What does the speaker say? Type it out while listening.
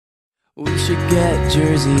We should get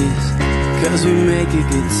jerseys, 'cause we make a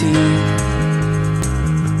good team.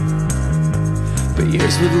 But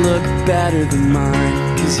yours would look better than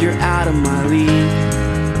mine, 'cause you're out of my league.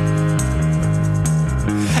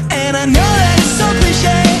 And I know that it's so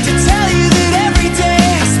cliche to tell you that every day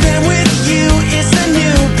I spend with you is the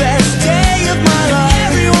new best day of my life.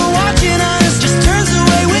 Everyone watching us just turns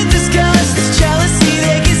away with disgust. This jealousy,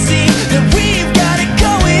 they can see that we've got it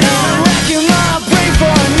going on. Racking my brain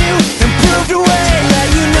for a new improved way. Let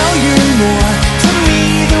you know you're more to me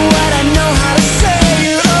than what I know how to say.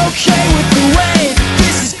 You're okay with the way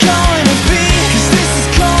this is going to be, 'cause this is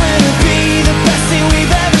going to be the best thing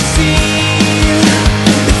we've ever seen.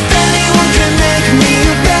 If anyone can make me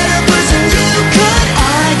a better person, you could.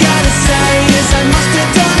 All I gotta say is I must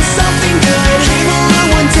have done something good. Came along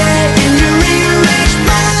one day and you rearranged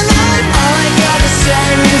my life. All I gotta say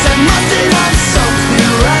is I must have done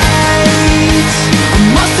something right. I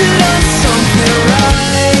must have done something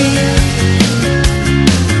right.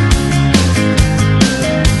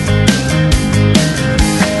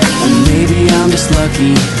 Or maybe I'm just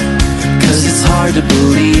lucky, 'cause it's hard to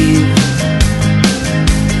believe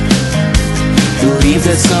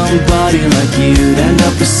that somebody like you'd end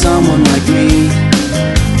up with someone like me.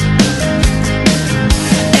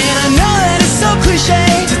 And I know that it's so cliche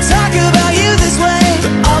to talk about you this way,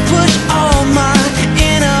 but I'll push all my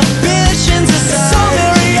inhibitions aside. It's so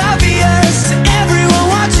very obvious to everyone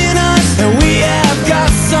watching us that we have got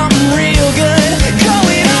something real good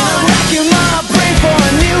going on. Racking my brain for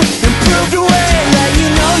a new improved way. Let you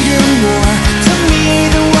know you're more to me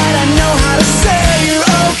than what I know how to say. You're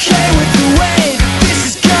okay with the way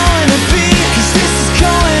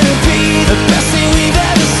the best thing we've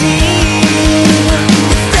ever seen.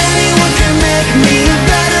 If anyone can make me a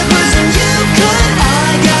better person, you could. All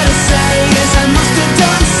I gotta say is I must have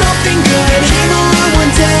done something good. Came along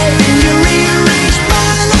one day and you rearranged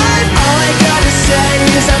my life. All I gotta say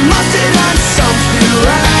is I must have done something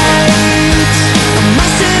right. I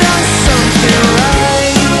must have done something right.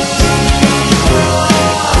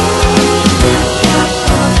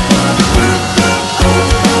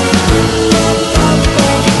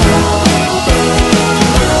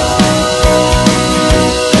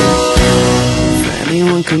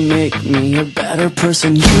 Could make me a better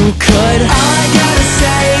person, you could. All I gotta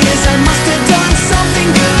say is I must